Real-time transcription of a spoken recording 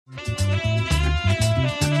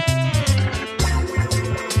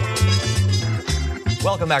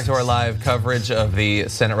Welcome back to our live coverage of the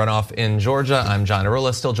Senate runoff in Georgia. I'm John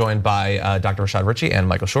Iadarola, still joined by Dr. Rashad, Richey, and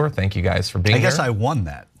Michael Shure. Thank you guys for being here. I guess I won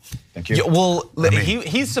that. Thank you. Yeah, well,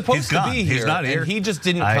 he's supposed to be here, he's not here, and he just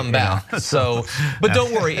didn't come back. So, but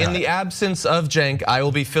don't worry. In the absence of Cenk, I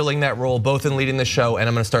will be filling that role, both in leading the show, and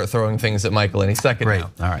I'm going to start throwing things at Michael any second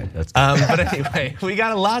now. All right, that's but anyway, we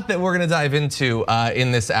got a lot that we're going to dive into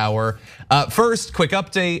in this hour. First, quick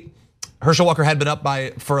update. Herschel Walker had been up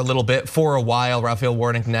by for a little bit, for a while. Raphael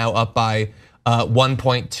Warnock now up by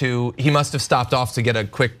 1.2. He must have stopped off to get a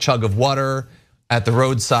quick chug of water at the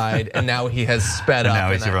roadside, and now he has sped up.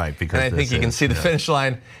 Now he's right, because and I think you can see the finish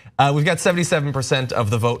line. We've got 77%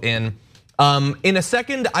 of the vote in. In a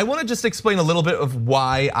second, I want to just explain a little bit of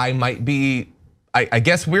why I might be, I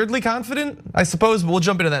guess, weirdly confident, I suppose. We'll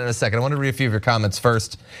jump into that in a second. I want to read a few of your comments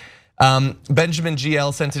first. Benjamin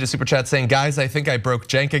GL sent it a super chat saying, guys, I think I broke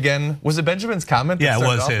Cenk again. Was it Benjamin's comment? Yeah, it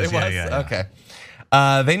was his. It was? Yeah. Okay.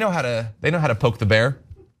 They know how to poke the bear.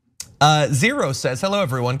 Zero says, hello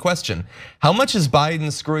everyone, question. How much is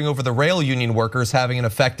Biden screwing over the rail union workers having an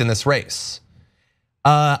effect in this race?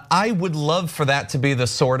 I would love for that to be the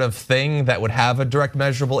sort of thing that would have a direct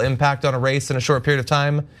measurable impact on a race in a short period of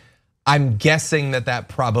time. I'm guessing that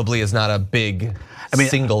probably is not a big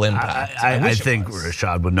single impact. I think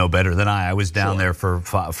Rashad would know better than I. I was down there for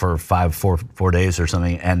 4 days or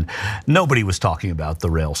something, and nobody was talking about the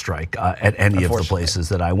rail strike at any of the places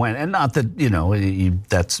that I went. And not that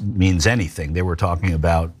that means anything. They were talking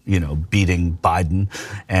about beating Biden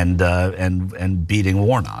and beating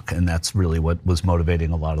Warnock, and that's really what was motivating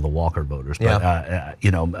a lot of the Walker voters.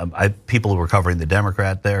 But people who were covering the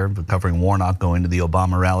Democrat there, covering Warnock going to the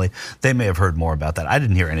Obama rally, they may have heard more about that. I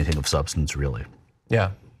didn't hear anything of substance really.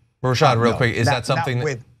 Yeah, Rashad, real quick, is that something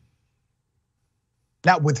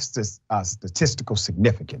not with statistical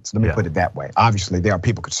significance? Let me put it that way. Obviously, there are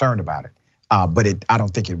people concerned about it, but I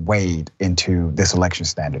don't think it weighed into this election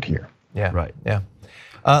standard here. Yeah, right. Yeah.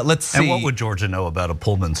 Let's see. And what would Georgia know about a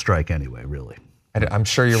Pullman strike anyway? Really? I'm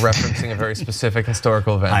sure you're referencing a very specific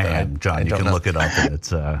historical event. I am, John. You can look it up, and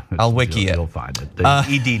it's I'll wiki it. You'll find it. The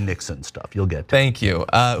E.D. Nixon stuff. You'll get to. Thank you.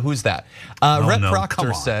 Who's that? Rep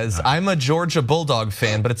Proctor says, I'm a Georgia Bulldog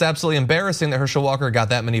fan, but it's absolutely embarrassing that Herschel Walker got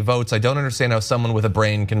that many votes. I don't understand how someone with a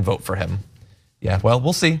brain can vote for him. Yeah, well,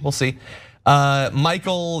 we'll see. We'll see.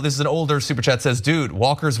 Michael, this is an older super chat, says, dude,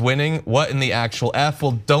 Walker's winning. What in the actual F?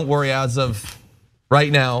 Well, don't worry, as of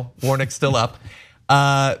right now, Warnock's still up.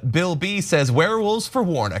 Bill B says, werewolves for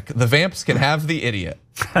Warnock. The vamps can have the idiot.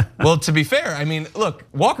 Well, to be fair, look,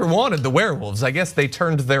 Walker wanted the werewolves. I guess they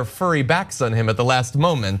turned their furry backs on him at the last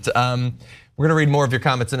moment. We're gonna read more of your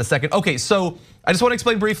comments in a second. Okay, so I just want to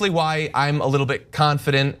explain briefly why I'm a little bit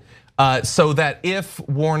confident, so that if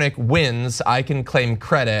Warnock wins, I can claim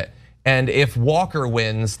credit. And if Walker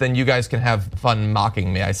wins, then you guys can have fun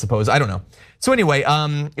mocking me, I suppose. I don't know. So anyway,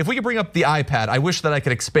 if we could bring up the iPad, I wish that I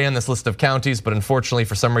could expand this list of counties, but unfortunately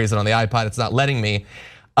for some reason on the iPad, it's not letting me.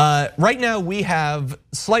 Right now we have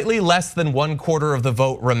slightly less than 1/4 of the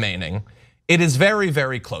vote remaining. It is very,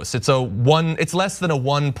 very close. It's less than a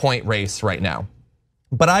 1-point race right now.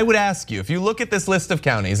 But I would ask you, if you look at this list of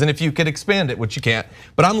counties, and if you could expand it, which you can't,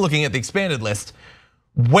 but I'm looking at the expanded list,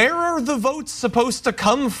 where are the votes supposed to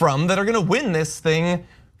come from that are gonna win this thing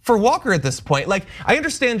for Walker at this point? Like, I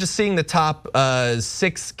understand just seeing the top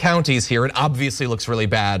 6 counties here, it obviously looks really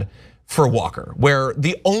bad for Walker, where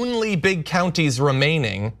the only big counties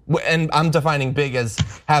remaining, and I'm defining big as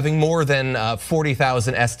having more than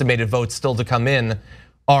 40,000 estimated votes still to come in,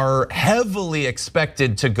 are heavily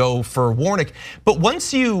expected to go for Warnock. But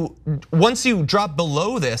once you drop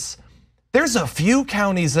below this, there's a few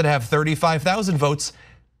counties that have 35,000 votes.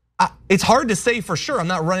 It's hard to say for sure. I'm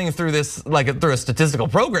not running through this like through a statistical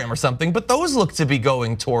program or something, but those look to be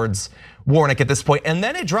going towards Warnock at this point. And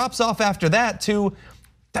then it drops off after that to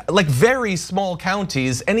like very small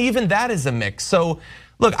counties, and even that is a mix. So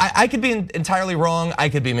look, I could be entirely wrong. I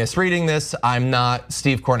could be misreading this. I'm not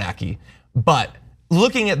Steve Kornacki, but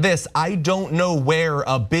looking at this, I don't know where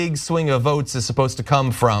a big swing of votes is supposed to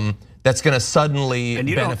come from that's gonna suddenly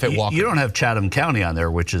benefit Walker. You don't have Chatham County on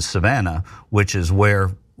there, which is Savannah, which is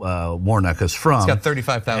where Warnock is from. It's got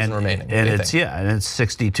 35,000 remaining. And it's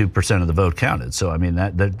 62% of the vote counted. So I mean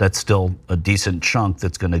that's still a decent chunk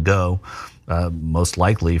that's going to go most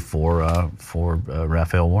likely for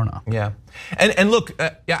Raphael Warnock. Yeah, and look,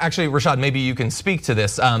 actually, Rashad, maybe you can speak to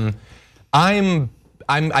this. I'm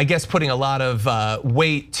I guess putting a lot of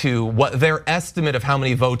weight to what their estimate of how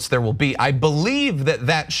many votes there will be. I believe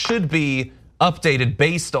that should be updated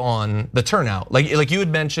based on the turnout. Like you had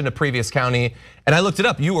mentioned a previous county, and I looked it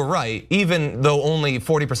up. You were right. Even though only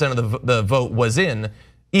 40% of the vote was in,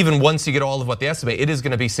 even once you get all of what they estimate, it is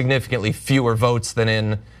going to be significantly fewer votes than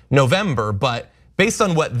in November. But based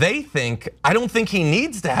on what they think, I don't think he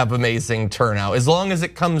needs to have amazing turnout as long as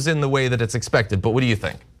it comes in the way that it's expected. But what do you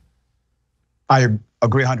think? I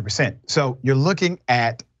agree 100%. So you're looking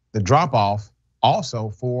at the drop off also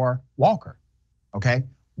for Walker, okay?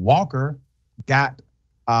 Walker got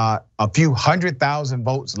a few 100,000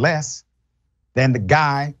 votes less than the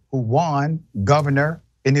guy who won governor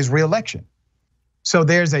in his reelection. So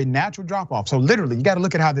there's a natural drop off. So literally, you got to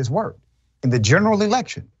look at how this worked. In the general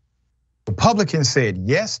election, Republicans said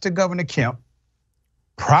yes to Governor Kemp,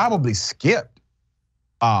 probably skipped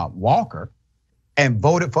Walker, and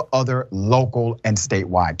voted for other local and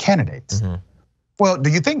statewide candidates. Well,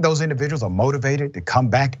 do you think those individuals are motivated to come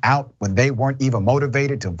back out when they weren't even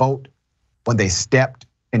motivated to vote when they stepped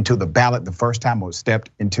into the ballot the first time or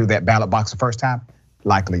stepped into that ballot box the first time?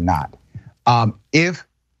 Likely not. If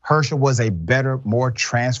Herschel was a better, more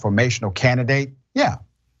transformational candidate, yeah,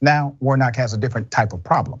 now Warnock has a different type of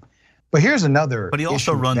problem. But here's another. But he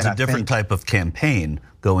also runs a different type of campaign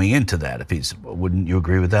going into that. If he's, wouldn't you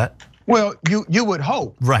agree with that? Well, you would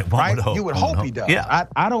hope. Right, one would hope. You would hope he does. Yeah.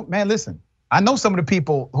 I don't, man, listen, I know some of the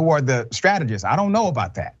people who are the strategists. I don't know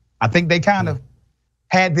about that. I think they kind of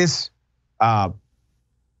had this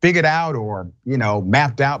figured out or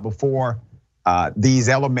mapped out before these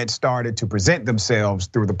elements started to present themselves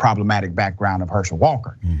through the problematic background of Herschel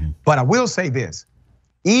Walker. But I will say this,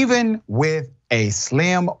 even with a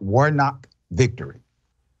slim Warnock victory,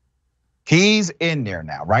 he's in there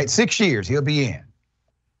now, right? 6 years, he'll be in.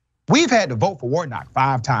 We've had to vote for Warnock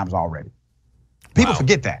 5 times already. People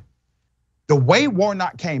forget that. The way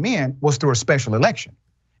Warnock came in was through a special election.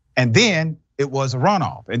 And then it was a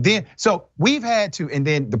runoff. And then, so we've had to, and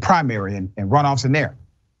then the primary and runoffs in there.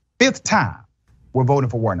 5th time we're voting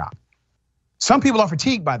for Warnock. Some people are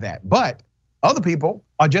fatigued by that, but other people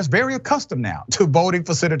are just very accustomed now to voting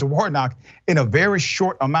for Senator Warnock in a very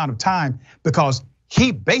short amount of time because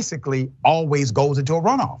he basically always goes into a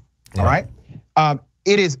runoff, all right?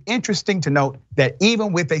 It is interesting to note that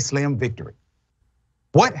even with a slim victory,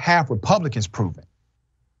 what have Republicans proven?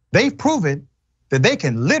 They've proven that they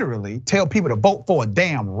can literally tell people to vote for a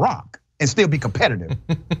damn rock and still be competitive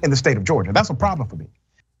in the state of Georgia. That's a problem for me.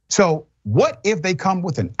 So what if they come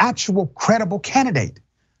with an actual credible candidate?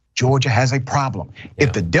 Georgia has a problem.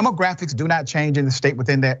 If the demographics do not change in the state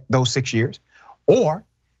within those 6 years, or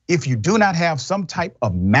if you do not have some type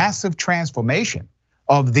of massive transformation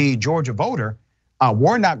of the Georgia voter,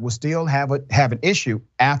 Warnock will still have an issue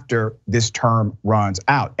after this term runs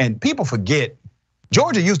out. And people forget,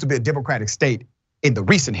 Georgia used to be a Democratic state in the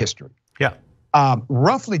recent history. Yeah.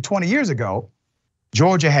 Roughly 20 years ago,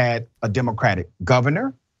 Georgia had a Democratic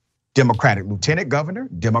governor, Democratic lieutenant governor,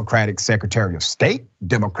 Democratic secretary of state,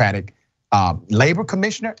 Democratic labor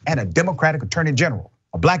commissioner, and a Democratic attorney general,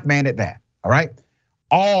 a black man at that, all right?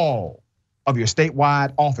 All of your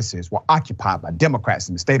statewide offices were occupied by Democrats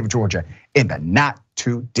in the state of Georgia in the not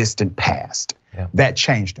too distant past. That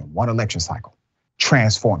changed in one election cycle,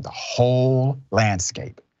 transformed the whole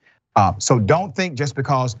landscape. So don't think just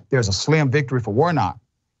because there's a slim victory for Warnock,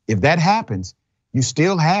 if that happens, you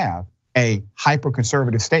still have a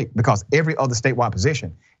hyper-conservative state because every other statewide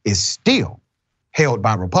position is still held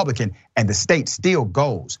by a Republican and the state still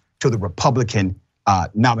goes to the Republican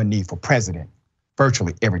nominee for president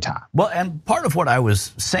virtually every time. Well, and part of what I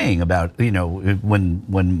was saying about,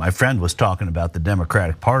 when my friend was talking about the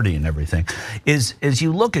Democratic Party and everything, is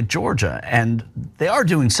you look at Georgia and they are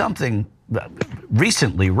doing something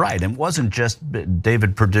recently right. And it wasn't just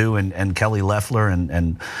David Perdue and Kelly Loeffler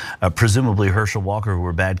and presumably Herschel Walker who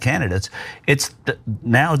were bad candidates. It's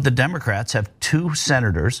now the Democrats have 2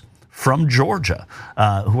 senators from Georgia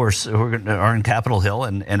who are in Capitol Hill,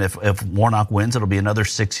 and if Warnock wins, it'll be another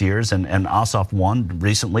 6 years, and Ossoff won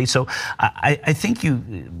recently. So I think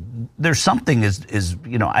there's something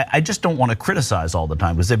I just don't want to criticize all the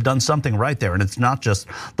time because they've done something right there, and it's not just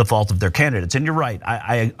the fault of their candidates. And you're right,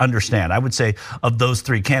 I understand. I would say of those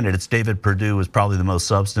 3 candidates, David Perdue is probably the most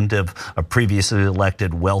substantive, a previously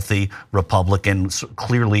elected, wealthy Republican,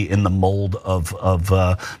 clearly in the mold of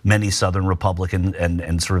many Southern Republican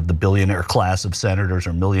and sort of the billionaire class of senators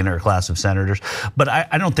or millionaire class of senators. But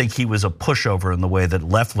I don't think he was a pushover in the way that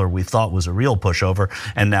Loeffler we thought was a real pushover,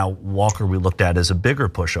 and now Walker we looked at as a bigger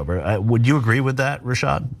pushover. Would you agree with that,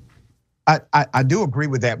 Rashad? I do agree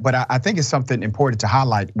with that, but I think it's something important to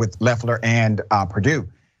highlight with Loeffler and Perdue.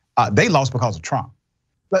 They lost because of Trump.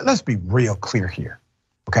 Let's be real clear here,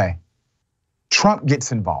 okay? Trump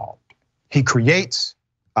gets involved. He creates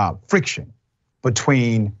friction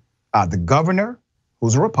between the governor,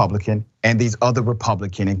 who's a Republican, and these other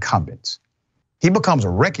Republican incumbents. he becomes a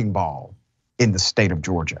wrecking ball in the state of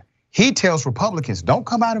Georgia. He tells Republicans, don't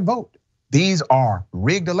come out and vote. These are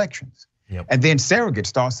rigged elections. Yep. And then surrogates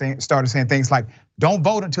started saying things like, don't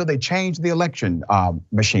vote until they change the election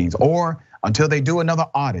machines or until they do another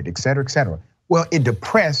audit, et cetera, et cetera. Well, it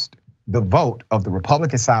depressed the vote of the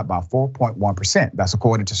Republican side by 4.1%. That's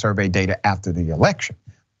according to survey data after the election.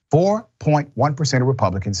 4.1% of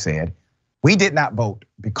Republicans said, we did not vote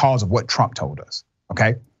because of what Trump told us,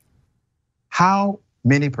 okay? How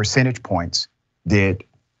many percentage points did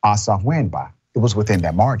Ossoff win by? It was within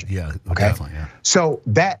that margin. Yeah, okay? Definitely, yeah. So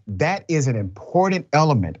that is an important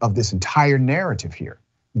element of this entire narrative here,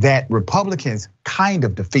 that Republicans kind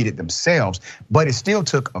of defeated themselves, but it still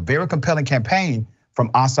took a very compelling campaign from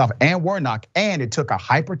Ossoff and Warnock, and it took a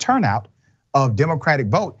hyper turnout of Democratic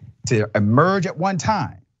vote to emerge at one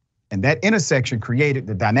time. And that intersection created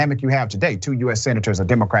the dynamic you have today. 2 US senators are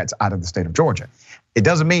Democrats out of the state of Georgia. It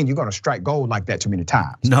doesn't mean you're gonna strike gold like that too many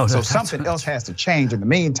times. No, so something else has to change in the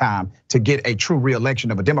meantime to get a true re-election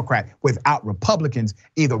of a Democrat without Republicans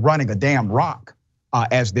either running a damn rock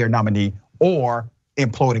as their nominee or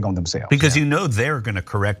imploding on themselves. Because you know they're going to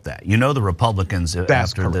correct that. You know the Republicans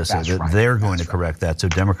after this, they're going to correct that. So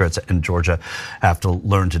Democrats in Georgia have to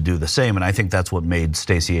learn to do the same. And I think that's what made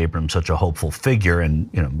Stacey Abrams such a hopeful figure. And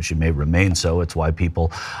she may remain so. It's why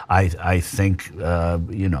people, I think,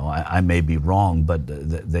 I may be wrong, but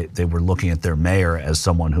they were looking at their mayor as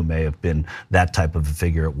someone who may have been that type of a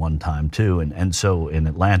figure at one time too. And so in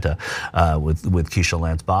Atlanta with Keisha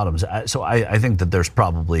Lance Bottoms. So I think that there's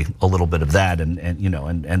probably a little bit of that.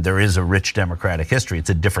 And there is a rich Democratic history. It's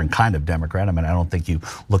a different kind of Democrat. I mean, I don't think you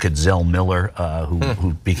look at Zell Miller,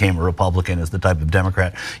 who became a Republican, as the type of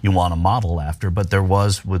Democrat you want to model after. But there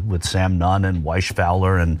was with Sam Nunn and Weish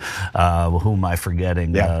Fowler and who am I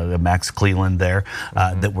forgetting? Max Cleland there,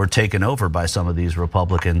 that were taken over by some of these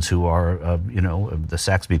Republicans who are, the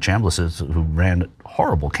Saxby Chamblises, who ran a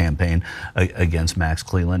horrible campaign against Max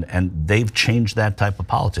Cleland, and they've changed that type of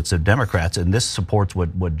politics. So Democrats, and this supports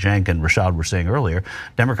what Cenk and Rashad were saying earlier,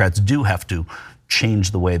 Democrats do have to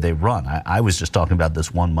change the way they run. I was just talking about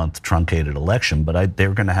this 1 month truncated election, but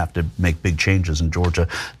they're going to have to make big changes in Georgia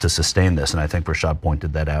to sustain this. And I think Rashad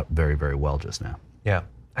pointed that out very, very well just now. Yeah,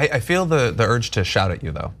 I feel the urge to shout at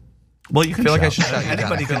you though. Well, you can feel shout. like I should shout.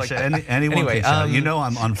 Anybody can shout. Anyone can shout.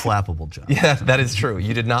 I'm unflappable, John. Yeah, that is true.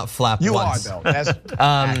 You did not flap you once. You are though. That's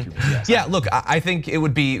accurate, yes. Yeah, look, I think it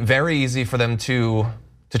would be very easy for them to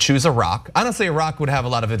choose a rock. Honestly, a rock would have a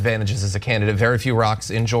lot of advantages as a candidate. Very few rocks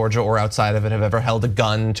in Georgia or outside of it have ever held a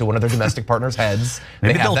gun to one of their domestic partners' heads.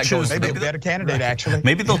 Maybe they'll choose. Maybe a better candidate, actually.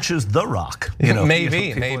 Maybe they'll choose the rock.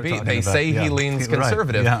 Maybe. They say he leans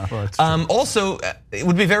conservative. Right. Yeah, well, also, it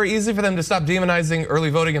would be very easy for them to stop demonizing early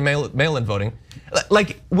voting and mail-in voting.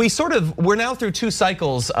 Like we're now through 2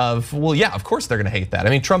 cycles of, well, yeah, of course they're gonna hate that. I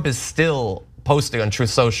mean, Trump is still posting on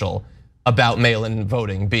Truth Social about mail-in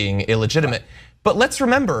voting being illegitimate. But let's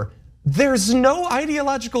remember, there's no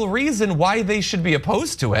ideological reason why they should be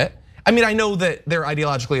opposed to it. I mean, I know that they're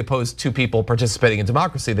ideologically opposed to people participating in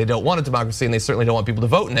democracy. They don't want a democracy and they certainly don't want people to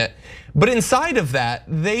vote in it. But inside of that,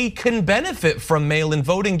 they can benefit from mail-in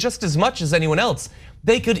voting just as much as anyone else.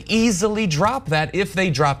 They could easily drop that if they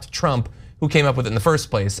dropped Trump, who came up with it in the first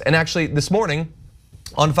place. And actually this morning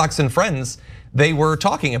on Fox and Friends, they were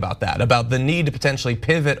talking about that, about the need to potentially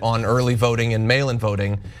pivot on early voting and mail-in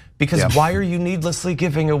voting. Because why are you needlessly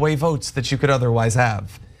giving away votes that you could otherwise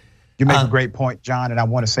have? You make a great point, John, and I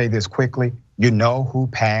want to say this quickly. You know who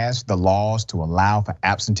passed the laws to allow for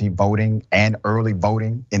absentee voting and early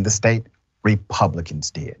voting in the state?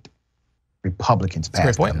 Republicans did. Republicans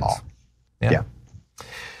passed that law. Yeah.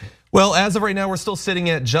 Well, as of right now, we're still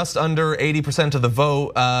sitting at just under 80% of the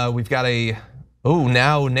vote. We've got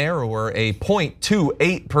now narrower, a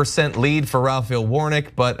 0.28% lead for Raphael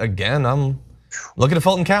Warnock. But again, I'm looking at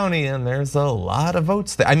Fulton County and there's a lot of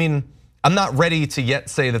votes there. I mean, I'm not ready to yet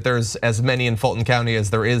say that there's as many in Fulton County as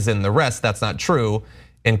there is in the rest. That's not true.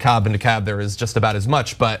 In Cobb and DeKalb, there is just about as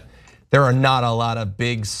much, but there are not a lot of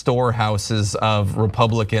big storehouses of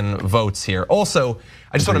Republican votes here. Also,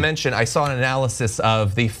 I just want to mention, I saw an analysis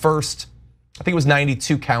of the first, I think it was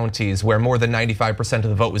 92 counties where more than 95% of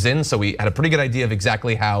the vote was in. So we had a pretty good idea of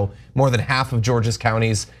exactly how more than half of Georgia's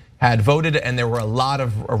counties had voted. And there were a lot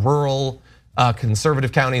of rural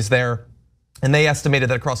conservative counties there. And they estimated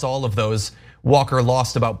that across all of those, Walker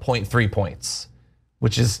lost about 0.3 points,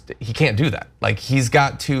 which is, he can't do that. Like he's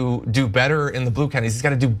got to do better in the blue counties. He's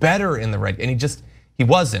got to do better in the red, and he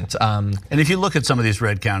wasn't. And if you look at some of these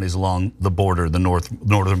red counties along the border, the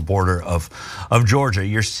northern border of Georgia,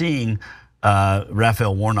 you're seeing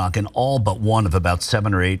Raphael Warnock in all but one of about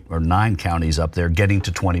 7 or 8 or 9 counties up there getting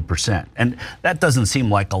to 20%. And that doesn't seem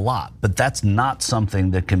like a lot, but that's not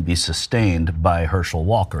something that can be sustained by Herschel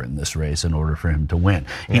Walker in this race in order for him to win.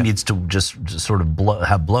 He needs to just sort of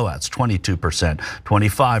have blowouts, 22%,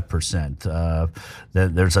 25%,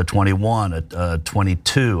 there's a 21, a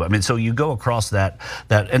 22. I mean, so you go across that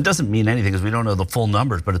and it doesn't mean anything because we don't know the full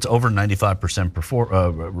numbers, but it's over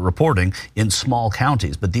 95% reporting in small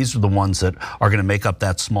counties. But these are the ones that are going to make up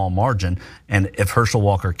that small margin. And if Herschel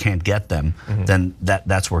Walker can't get them, then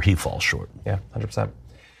that's where he falls short. Yeah, 100%.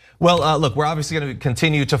 Well, look, we're obviously going to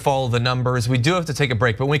continue to follow the numbers. We do have to take a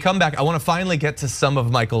break, but when we come back, I want to finally get to some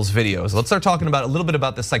of Michael's videos. Let's start talking about a little bit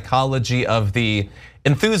about the psychology of the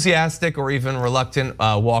enthusiastic or even reluctant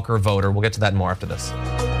Walker voter. We'll get to that more after this.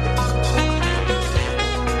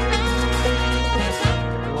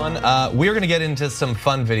 We're going to get into some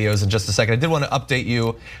fun videos in just a second. I did want to update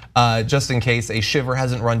you just in case a shiver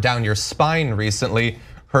hasn't run down your spine recently.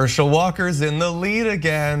 Herschel Walker's in the lead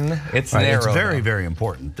again. It's narrow. It's very, very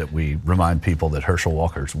important that we remind people that Herschel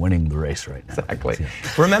Walker's winning the race right now. Exactly.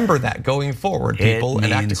 Remember that going forward, people,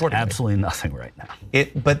 and act accordingly. Absolutely nothing right now.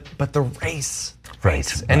 But the race. Right.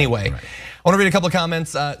 Anyway, I want to read a couple of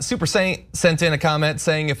comments. Super Saint sent in a comment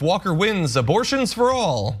saying, "If Walker wins, abortions for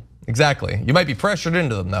all." Exactly. You might be pressured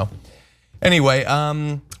into them though. Anyway,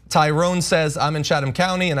 Tyrone says, "I'm in Chatham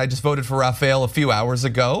County and I just voted for Raphael a few hours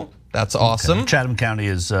ago." That's awesome. Okay. Chatham County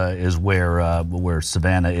is where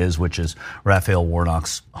Savannah is, which is Raphael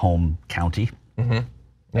Warnock's home county.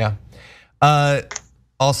 Yeah.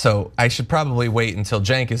 Also, I should probably wait until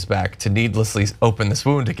Cenk is back to needlessly open this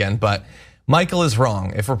wound again, but Michael is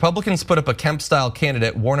wrong. If Republicans put up a Kemp-style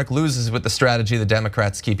candidate, Warnock loses with the strategy the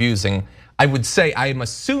Democrats keep using. I would say, I'm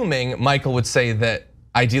assuming Michael would say that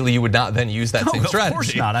ideally you would not then use that same strategy. Of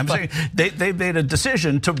course not. I'm saying they made a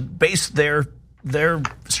decision to base their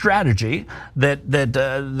strategy that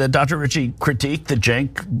Dr. Richey critiqued, that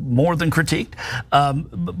Cenk more than critiqued,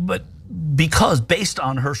 but because based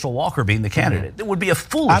on Herschel Walker being the candidate, it would be a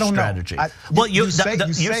foolish strategy. Well, you say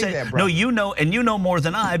that, bro. No, you know more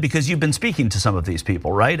than I because you've been speaking to some of these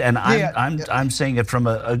people, right? And I'm saying it from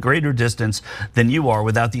a greater distance than you are,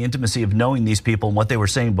 without the intimacy of knowing these people and what they were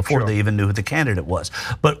saying before they even knew who the candidate was.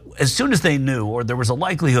 But as soon as they knew, or there was a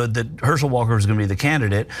likelihood that Herschel Walker was going to be the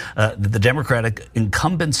candidate that the Democratic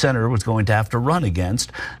incumbent senator was going to have to run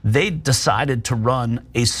against, they decided to run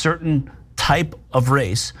a certain type of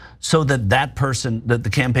race so that person, that the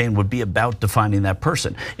campaign would be about defining that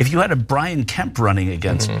person. If you had a Brian Kemp running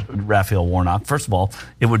against Raphael Warnock, first of all,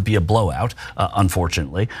 it would be a blowout,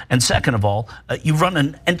 unfortunately. And second of all, you run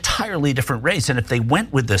an entirely different race. And if they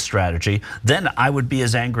went with this strategy, then I would be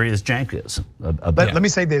as angry as Cenk is. Let me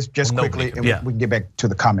say this just quickly, and we can get back to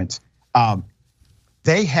the comments.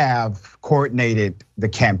 They have coordinated the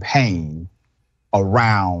campaign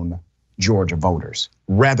around Georgia voters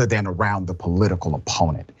rather than around the political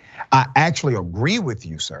opponent. I actually agree with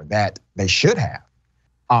you, sir, that they should have,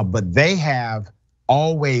 but they have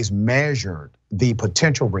always measured the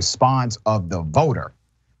potential response of the voter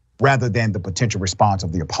rather than the potential response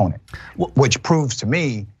of the opponent, which proves to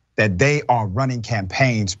me that they are running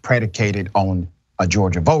campaigns predicated on a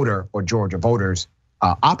Georgia voter or Georgia voters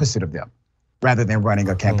opposite of them, rather than running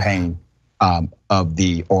a campaign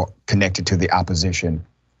or connected to the opposition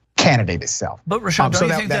candidate itself. But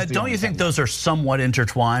Rashad, don't you think those are somewhat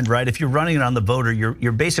intertwined, right? If you're running it on the voter,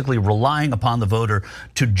 you're basically relying upon the voter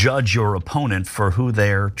to judge your opponent for who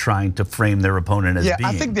they're trying to frame their opponent as being. Yeah,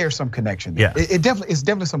 I think there's some connection there. Yeah. It's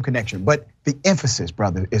definitely some connection, but the emphasis,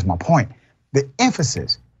 brother, is my point. The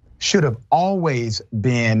emphasis should have always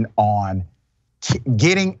been on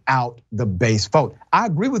getting out the base vote. I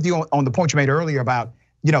agree with you on the point you made earlier about,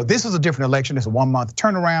 this is a different election, it's a 1 month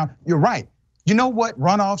turnaround. You're right. You know what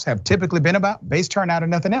runoffs have typically been about? Base turnout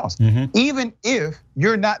and nothing else. Even if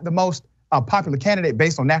you're not the most popular candidate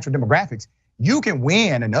based on natural demographics, you can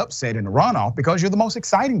win an upset in a runoff because you're the most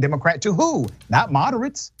exciting Democrat to who? Not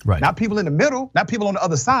moderates, not people in the middle, not people on the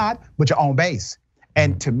other side, but your own base.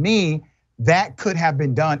 And to me, that could have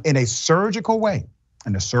been done in a surgical way,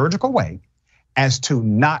 as to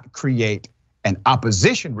not create an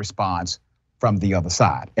opposition response from the other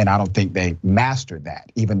side. And I don't think they mastered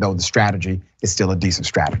that, even though the strategy is still a decent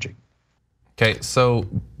strategy. Okay, so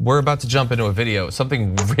we're about to jump into a video.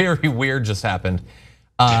 Something very weird just happened.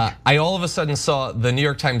 I all of a sudden saw the New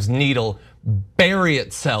York Times needle bury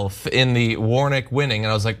itself in the Warnock winning.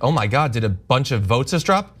 And I was like, oh my God, did a bunch of votes just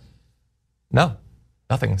drop? No,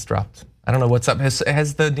 nothing's dropped. I don't know what's up. Has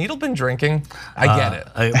the needle been drinking? I get it.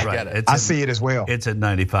 I get it. I see it as well. It's at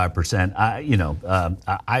 95%.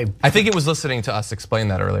 I think it was listening to us explain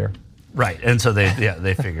that earlier. Right, and so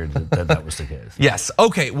they figured that was the case. Yes.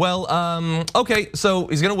 Okay. Well. Okay. So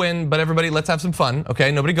he's gonna win, but everybody, let's have some fun.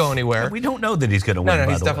 Okay. Nobody go anywhere. We don't know that he's gonna win. No,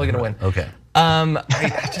 he's definitely gonna win. Okay.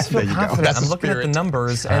 I just feel confident. I'm looking at the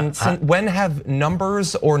numbers, and when have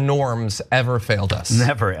numbers or norms ever failed us?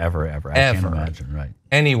 Never, ever, ever. I can't imagine. Right.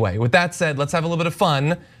 Anyway, with that said, let's have a little bit of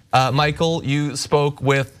fun. Michael, you spoke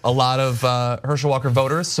with a lot of Herschel Walker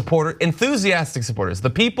voters, enthusiastic supporters, the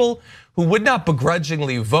people who would not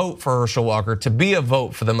begrudgingly vote for Herschel Walker to be a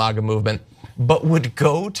vote for the MAGA movement, but would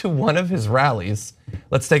go to one of his rallies.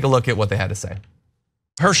 Let's take a look at what they had to say.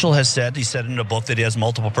 Herschel has said, he said in a book that he has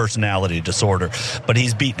multiple personality disorder, but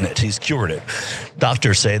he's beaten it, he's cured it.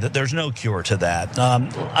 Doctors say that there's no cure to that.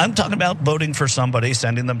 I'm talking about voting for somebody,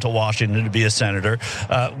 sending them to Washington to be a senator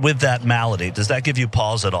with that malady. Does that give you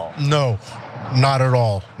pause at all? No, not at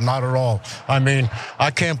all, not at all. I mean,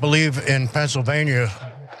 I can't believe in Pennsylvania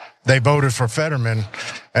they voted for Fetterman,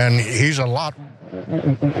 and he's a lot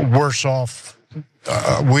worse off.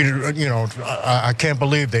 I can't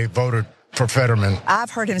believe they voted for Fetterman.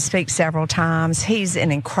 I've heard him speak several times. He's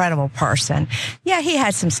an incredible person. Yeah, he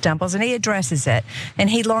had some stumbles and he addresses it and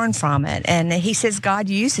he learned from it. And he says God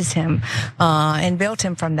uses him and built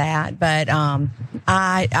him from that. But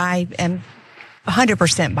I am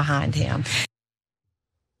 100% behind him.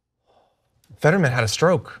 Fetterman had a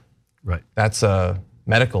stroke. Right. That's a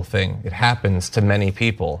medical thing. It happens to many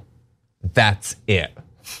people. That's it.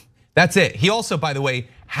 That's it. He also, by the way,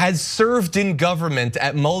 has served in government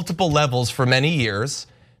at multiple levels for many years.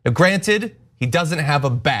 Now, granted, he doesn't have a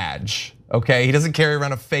badge, okay? He doesn't carry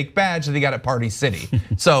around a fake badge that he got at Party City.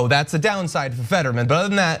 So that's a downside for Fetterman. But other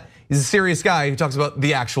than that, he's a serious guy who talks about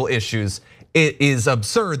the actual issues. It is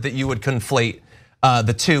absurd that you would conflate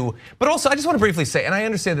the two. But also, I just want to briefly say, and I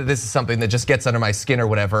understand that this is something that just gets under my skin or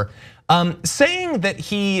whatever, saying that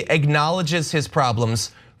he acknowledges his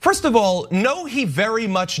problems. First of all, no, he very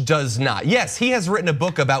much does not. Yes, he has written a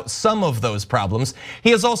book about some of those problems. He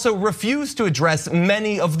has also refused to address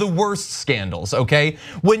many of the worst scandals, okay?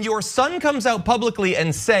 When your son comes out publicly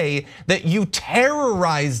and say that you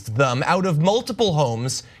terrorized them out of multiple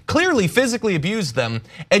homes, clearly physically abused them,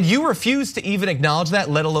 and you refuse to even acknowledge that,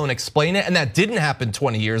 let alone explain it, and that didn't happen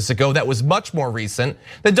 20 years ago, that was much more recent,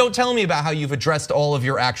 then don't tell me about how you've addressed all of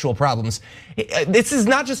your actual problems. This is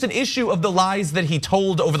not just an issue of the lies that he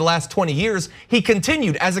told over the last 20 years. He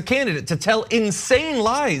continued as a candidate to tell insane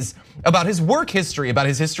lies about his work history, about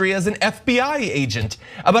his history as an FBI agent,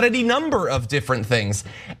 about any number of different things.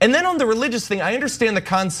 And then on the religious thing, I understand the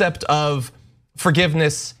concept of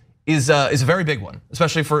forgiveness is a very big one,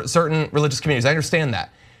 especially for certain religious communities. I understand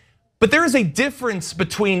that. But there is a difference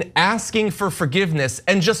between asking for forgiveness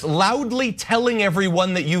and just loudly telling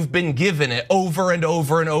everyone that you've been given it over and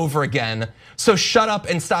over and over again. So shut up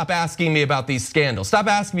and stop asking me about these scandals. Stop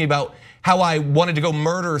asking me about how I wanted to go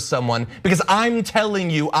murder someone because I'm telling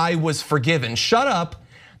you I was forgiven. Shut up.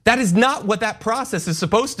 That is not what that process is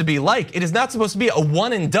supposed to be like. It is not supposed to be a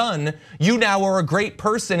one and done. You now are a great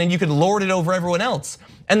person and you can lord it over everyone else.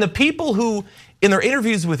 And the people who in their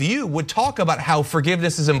interviews with you would talk about how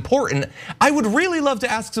forgiveness is important, I would really love to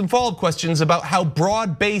ask some follow-up questions about how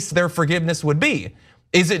broad-based their forgiveness would be.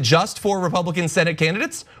 Is it just for Republican Senate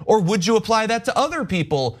candidates, or would you apply that to other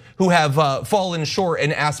people who have fallen short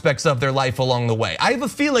in aspects of their life along the way? I have a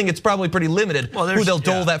feeling it's probably pretty limited who they'll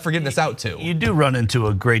dole that forgiveness out to. You do run into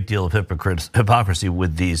a great deal of hypocrisy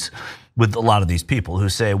with a lot of these people who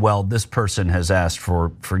say, well, this person has asked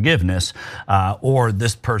for forgiveness, or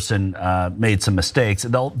this person made some mistakes.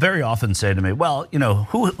 And they'll very often say to me, well,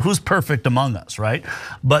 who's perfect among us, right?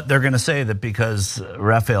 But they're gonna say that because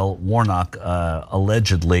Raphael Warnock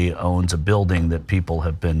allegedly owns a building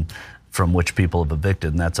from which people have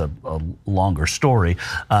evicted, and that's a longer story,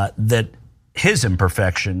 that his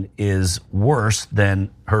imperfection is worse than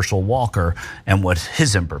Herschel Walker and what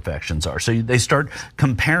his imperfections are. So they start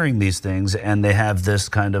comparing these things and they have this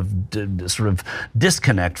kind of sort of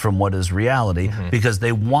disconnect from what is reality because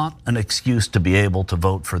they want an excuse to be able to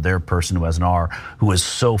vote for their person who has an R, who is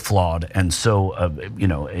so flawed and so,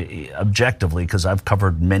 objectively, because I've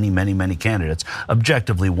covered many candidates,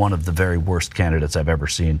 objectively one of the very worst candidates I've ever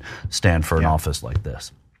seen stand for an office like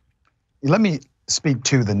this. Let me speak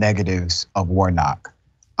to the negatives of Warnock.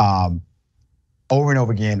 Over and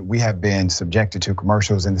over again, we have been subjected to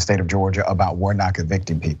commercials in the state of Georgia about Warnock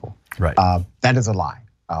evicting people. Right. That is a lie.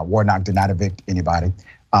 Warnock did not evict anybody.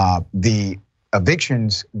 The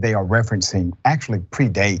evictions they are referencing actually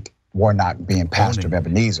predate Warnock being pastor of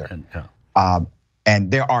Ebenezer.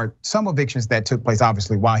 And there are some evictions that took place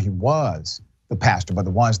obviously while he was the pastor, but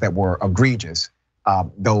the ones that were egregious,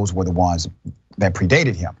 those were the ones that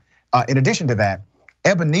predated him. In addition to that,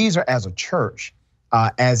 Ebenezer as a church,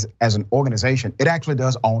 as an organization, it actually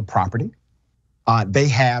does own property. They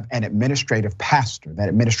have an administrative pastor. That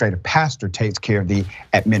administrative pastor takes care of the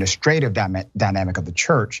administrative dynamic of the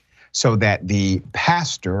church so that the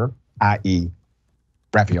pastor, i.e.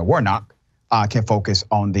 Raphael Warnock, can focus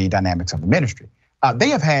on the dynamics of the ministry. They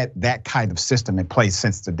have had that kind of system in place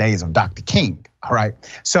since the days of Dr. King, all right?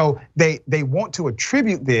 So they want to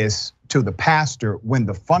attribute this to the pastor when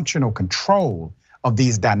the functional control of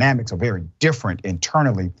these dynamics are very different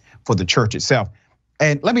internally for the church itself.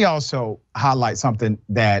 And let me also highlight something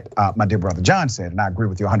that my dear brother John said, and I agree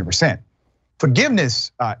with you 100%.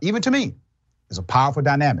 Forgiveness, even to me, is a powerful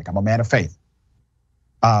dynamic. I'm a man of faith.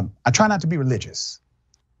 I try not to be religious,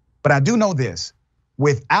 but I do know this: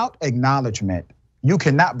 without acknowledgement, you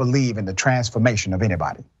cannot believe in the transformation of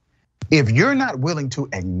anybody. If you're not willing to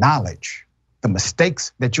acknowledge the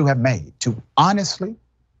mistakes that you have made, to honestly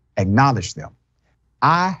acknowledge them,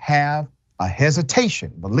 I have a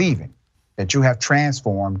hesitation believing that you have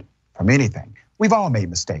transformed from anything. We've all made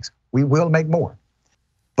mistakes. We will make more.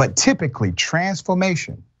 But typically,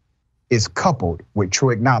 transformation is coupled with true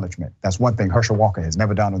acknowledgement. That's one thing Herschel Walker has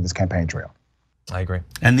never done on this campaign trail. I agree.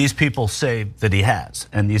 And these people say that he has.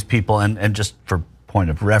 And these people, and just for point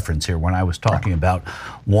of reference here, when I was talking about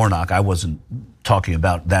Warnock, I wasn't talking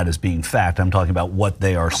about that as being fact. I'm talking about what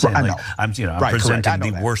they are saying. I know. I'm presenting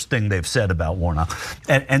the worst thing they've said about Warnock.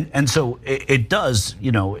 And so it does,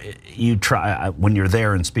 you try, when you're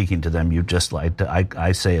there and speaking to them, you just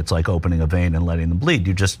I say it's like opening a vein and letting them bleed.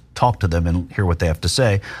 You just talk to them and hear what they have to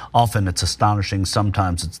say. Often it's astonishing,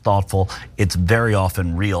 sometimes it's thoughtful, it's very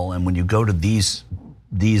often real. And when you go to these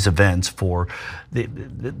events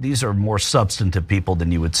these are more substantive people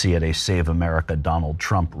than you would see at a Save America Donald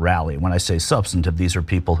Trump rally. When I say substantive, these are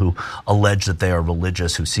people who allege that they are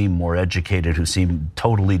religious, who seem more educated, who seem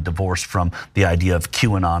totally divorced from the idea of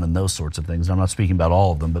QAnon and those sorts of things. I'm not speaking about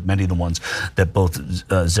all of them, but many of the ones that both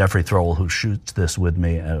Zephyr Throwell, who shot these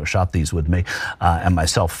with me, and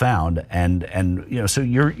myself found. And so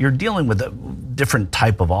you're dealing with a different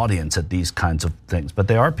type of audience at these kinds of things. But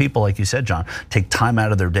they are people, like you said, John, take time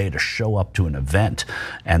out of their day to show up to an event,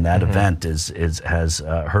 and that event has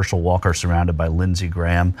Herschel Walker surrounded by Lindsey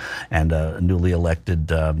Graham and a newly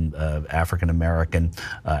elected African American,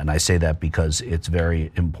 and I say that because it's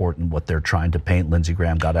very important what they're trying to paint. Lindsey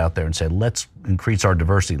Graham got out there and said, let's increase our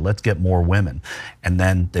diversity, let's get more women, and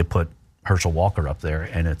then they put Herschel Walker up there,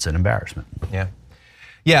 and it's an embarrassment.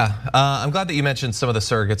 Yeah, I'm glad that you mentioned some of the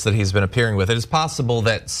surrogates that he's been appearing with. It is possible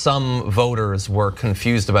that some voters were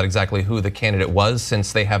confused about exactly who the candidate was,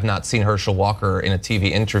 since they have not seen Herschel Walker in a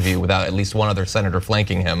TV interview without at least one other senator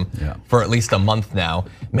flanking him for at least a month now.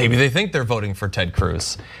 Maybe they think they're voting for Ted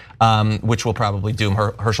Cruz, which will probably doom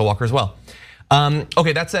Herschel Walker as well.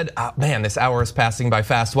 Okay, that said, man, this hour is passing by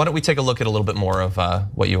fast. Why don't we take a look at a little bit more of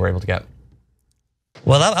what you were able to get?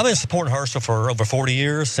 Well, I've been supporting Herschel for over 40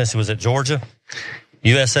 years, since he was at Georgia.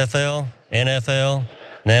 USFL, NFL,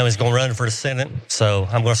 now he's going to run for the Senate, so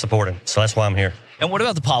I'm going to support him. So that's why I'm here. And what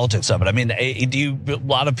about the politics of it? I mean, a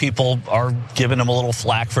lot of people are giving him a little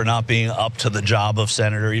flack for not being up to the job of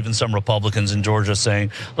senator. Even some Republicans in Georgia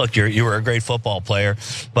saying, look, you were a great football player,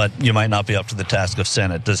 but you might not be up to the task of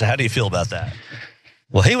Senate. How do you feel about that?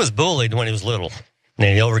 Well, he was bullied when he was little,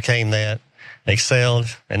 and he overcame that, excelled,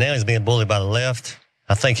 and now he's being bullied by the left.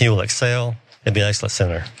 I think he will excel and be an excellent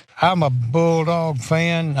senator. I'm a Bulldog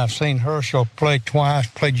fan. I've seen Herschel play twice,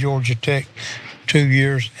 played Georgia Tech 2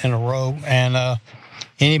 years in a row. And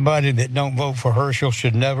anybody that don't vote for Herschel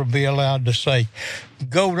should never be allowed to say,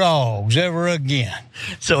 go Dogs, ever again.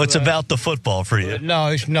 So it's about the football for you? No,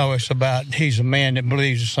 it's about, he's a man that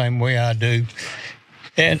believes the same way I do.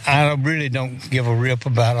 And I really don't give a rip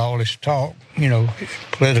about all this talk,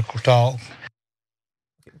 political talk.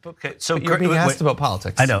 Okay, so you're being asked about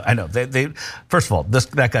politics. I know. They first of all,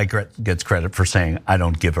 that guy gets credit for saying, I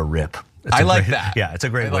don't give a rip. I like that. Yeah, it's a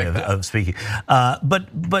great way of speaking. But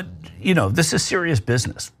this is serious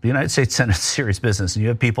business. The United States Senate is serious business, and you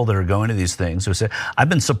have people that are going to these things who say, I've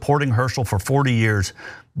been supporting Herschel for 40 years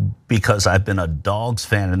because I've been a Dogs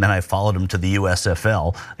fan, and then I followed him to the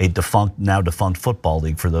USFL, a now defunct football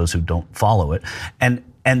league for those who don't follow it.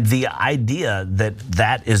 And the idea that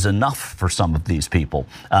that is enough for some of these people,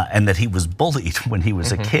 and that he was bullied when he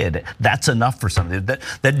was a kid, that's enough for some of them.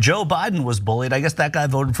 That Joe Biden was bullied, I guess that guy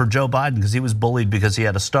voted for Joe Biden because he was bullied because he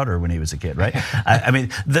had a stutter when he was a kid, right? I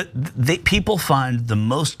mean, people find the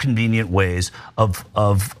most convenient ways of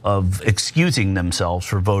excusing themselves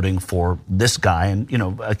for voting for this guy. And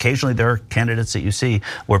occasionally there are candidates that you see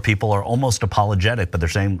where people are almost apologetic, but they're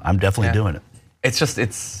saying, I'm definitely doing it. It's just,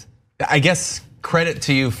 I guess credit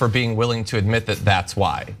to you for being willing to admit that that's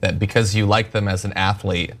why. That because you like them as an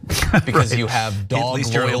athlete, because you have dog At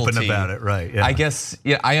least loyalty. You're open about it, right? Yeah. I guess,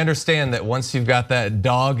 yeah, I understand that once you've got that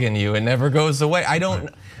dog in you, it never goes away. I don't.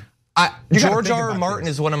 George R.R. Martin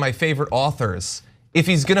is one of my favorite authors. If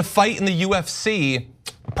he's gonna fight in the UFC,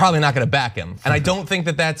 I'm probably not gonna back him. And I don't think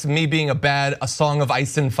that that's me being a Song of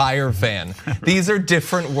Ice and Fire fan. These are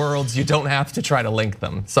different worlds. You don't have to try to link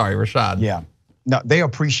them. Sorry, Rashad. Yeah, no, they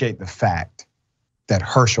appreciate the fact that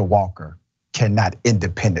Herschel Walker cannot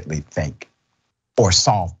independently think or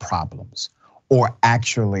solve problems or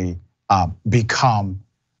actually become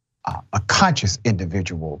a conscious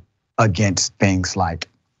individual against things like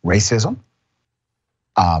racism,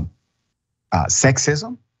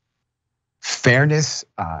 sexism, fairness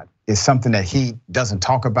is something that he doesn't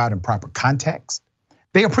talk about in proper context.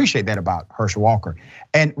 They appreciate that about Herschel Walker.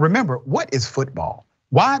 And remember, what is football?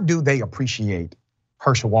 Why do they appreciate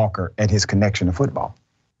Herschel Walker and his connection to football?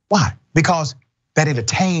 Why? Because that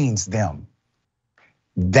entertains them.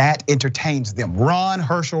 That entertains them. Run,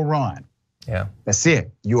 Herschel, run. Yeah. That's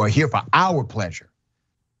it. You are here for our pleasure.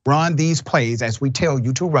 Run these plays as we tell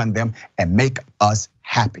you to run them and make us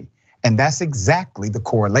happy. And that's exactly the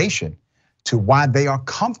correlation to why they are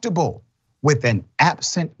comfortable with an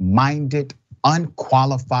absent-minded,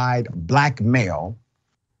 unqualified black male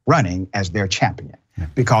running as their champion.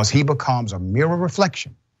 Because he becomes a mirror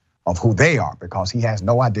reflection of who they are, because he has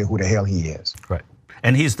no idea who the hell he is. Right.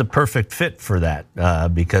 And he's the perfect fit for that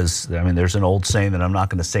because, I mean, there's an old saying that I'm not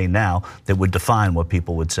going to say now that would define what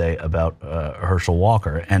people would say about Herschel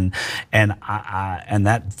Walker, and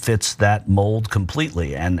that fits that mold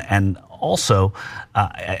completely. And also,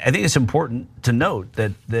 I think it's important to note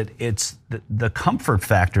that it's the comfort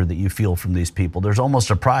factor that you feel from these people. There's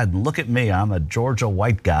almost a pride. And look at me, I'm a Georgia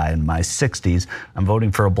white guy in my 60s. I'm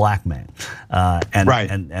voting for a black man,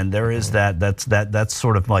 and there is that. That's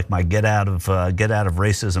sort of like my get out of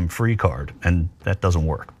racism free card, and that doesn't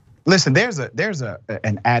work. Listen, there's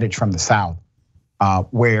an adage from the South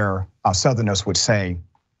where Southerners would say,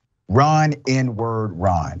 "Run, N-word,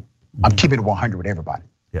 run." I'm keeping it 100 with everybody.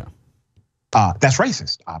 Yeah. That's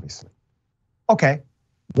racist, obviously. Okay,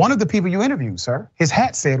 one of the people you interviewed, sir, his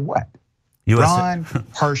hat said what? Run,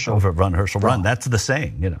 Herschel. Run, Herschel, run. That's the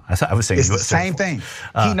saying, you know. I was saying it's the same thing.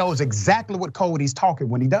 He knows exactly what code he's talking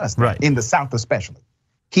when he does that, right. In the South especially.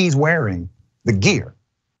 He's wearing the gear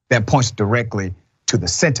that points directly to the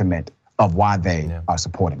sentiment of why they are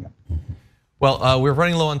supporting him. Well, we're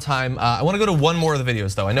running low on time. I want to go to one more of the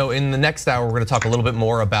videos though. I know in the next hour, we're going to talk a little bit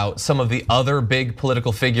more about some of the other big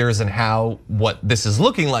political figures and how what this is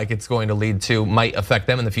looking like it's going to lead to might affect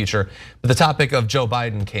them in the future. But the topic of Joe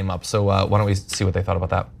Biden came up. So why don't we see what they thought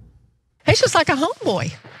about that? He's just like a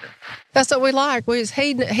homeboy. That's what we like.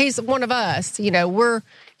 He's one of us. You know, we're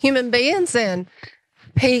human beings and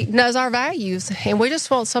he knows our values. And we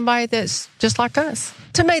just want somebody that's just like us.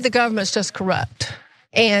 To me, the government's just corrupt.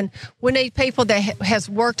 And we need people that has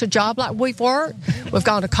worked a job like we've worked. We've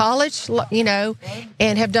gone to college, you know,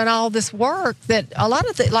 and have done all this work that a lot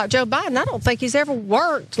of like Joe Biden, I don't think he's ever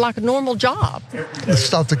worked like a normal job. The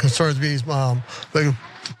stuff that concerns me is the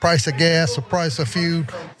price of gas, the price of food.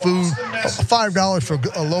 $5 for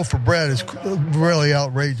a loaf of bread is really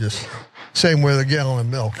outrageous. Same with a gallon of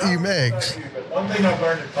milk. Even eggs. One thing I've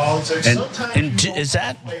learned at college, and is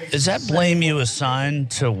that blame you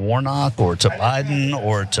assigned to Warnock or to Biden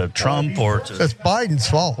or to Trump or to? It's Biden's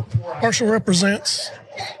fault. Herschel represents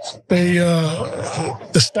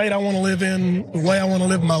the state I want to live in, the way I want to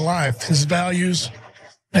live my life, his values,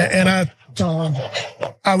 and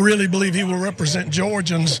I really believe he will represent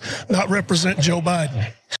Georgians, not represent Joe Biden.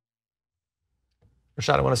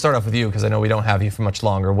 Rashad, I want to start off with you because I know we don't have you for much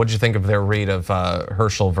longer. What did you think of their read of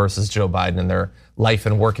Herschel versus Joe Biden and their life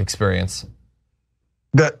and work experience?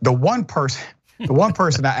 The one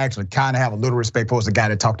person I actually kind of have a little respect for is the guy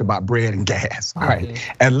that talked about bread and gas. All right,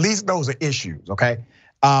 at least those are issues, okay?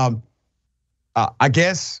 I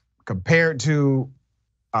guess compared to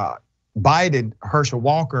Biden, Herschel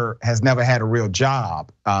Walker has never had a real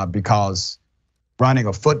job because running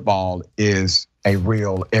a football is a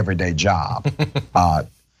real everyday job.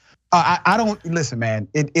 I don't listen, man.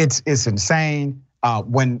 It's insane.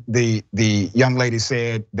 When the young lady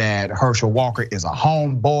said that Herschel Walker is a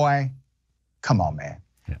homeboy, come on, man.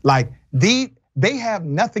 Yeah. Like they have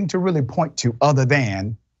nothing to really point to other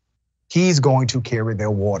than he's going to carry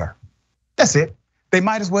their water. That's it. They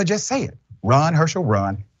might as well just say it. Run, Herschel,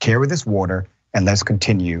 run. Carry this water, and let's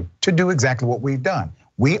continue to do exactly what we've done.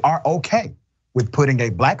 We are okay with putting a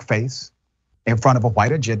black face in front of a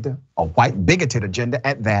white agenda, a white bigoted agenda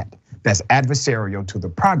at that, that's adversarial to the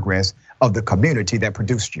progress of the community that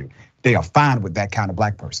produced you. they are fine with that kind of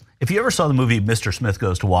black person. If you ever saw the movie Mr. Smith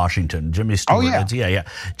Goes to Washington, Jimmy Stewart,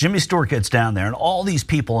 Jimmy Stewart gets down there, and all these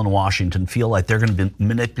people in Washington feel like they're going to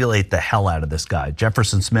manipulate the hell out of this guy.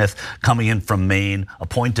 Jefferson Smith coming in from Maine,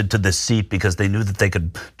 appointed to this seat because they knew that they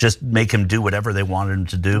could just make him do whatever they wanted him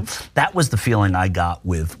to do. That was the feeling I got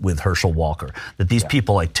with Herschel Walker, that these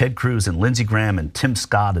people like Ted Cruz and Lindsey Graham and Tim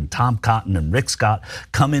Scott and Tom Cotton and Rick Scott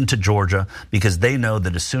come into Georgia because they know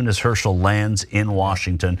that as soon as Herschel lands in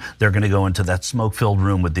Washington, they're going to go into that smoke-filled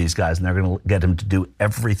room with these guys, and they're going to get him to do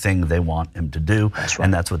everything they want him to do. That's right.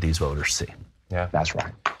 And that's what these voters see. Yeah, that's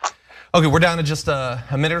right. Okay, we're down to just a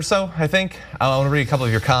minute or so, I think. I want to read a couple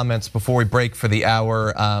of your comments before we break for the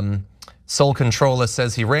hour. Soul Controller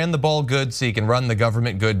says he ran the ball good so he can run the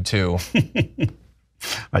government good too.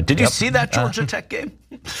 Did you see that Georgia Tech game?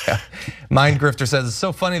 Yeah. Mind Grifter says it's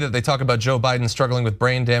so funny that they talk about Joe Biden struggling with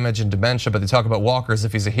brain damage and dementia, but they talk about Walker as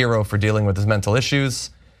if he's a hero for dealing with his mental issues.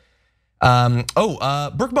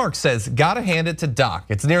 Brookmark says, gotta hand it to Doc.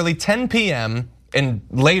 It's nearly 10 p.m. and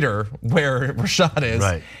later where Rashad is.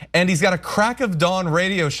 Right. And he's got a crack of dawn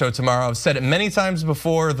radio show tomorrow. I've said it many times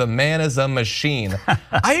before, the man is a machine.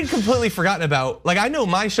 I had completely forgotten about, I know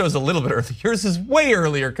my show's a little bit early. Yours is way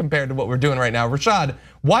earlier compared to what we're doing right now. Rashad,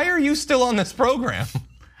 why are you still on this program?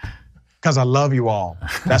 Because I love you all.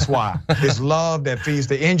 That's why. It's love that feeds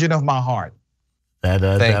the engine of my heart.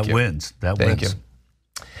 That wins. That Thank wins. you.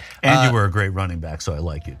 And you were a great running back, so I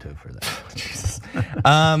like you too for that.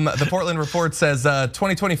 The Portland Report says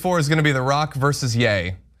 2024 is going to be The Rock versus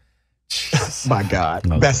Ye. Jesus. My God,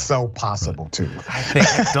 that's so possible too.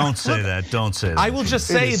 Don't say that. Don't say that. I will just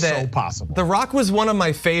say that so possible. The Rock was one of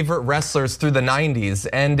my favorite wrestlers through the 90s,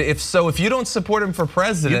 and if you don't support him for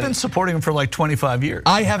president, you've been supporting him for like 25 years.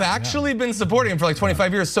 I have actually been supporting him for like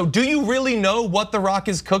 25 years. So do you really know what The Rock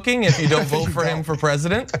is cooking if you don't vote for him for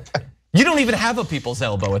president? You don't even have a people's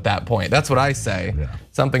elbow at that point. That's what I say. Yeah.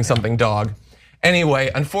 Something dog.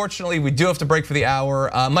 Anyway, unfortunately, we do have to break for the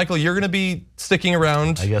hour. Michael, you're going to be sticking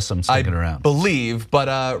around. I guess I'm sticking around. I believe, but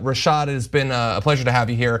Rashad, it has been a pleasure to have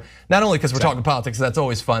you here. Not only because we're talking politics, that's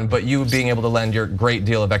always fun, but you being able to lend your great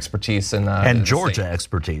deal of expertise and Georgia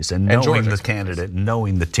expertise and knowing the candidate,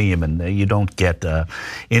 knowing the team, and you don't get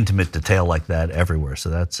intimate detail like that everywhere. So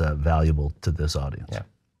that's valuable to this audience. Yeah,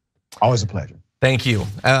 always a pleasure. Thank you.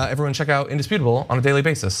 Everyone check out Indisputable on a daily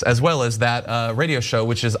basis, as well as that radio show,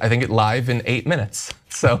 which is, I think, live in 8 minutes.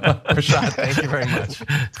 So, Rashad, thank you very much.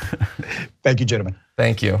 Thank you, gentlemen.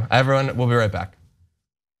 Thank you. Everyone, we'll be right back.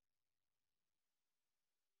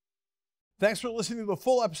 Thanks for listening to the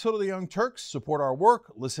full episode of The Young Turks. Support our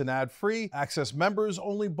work, listen ad-free, access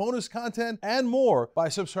members-only bonus content, and more by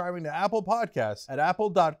subscribing to Apple Podcasts at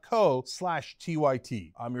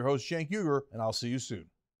apple.co/TYT. I'm your host, Cenk, and I'll see you soon.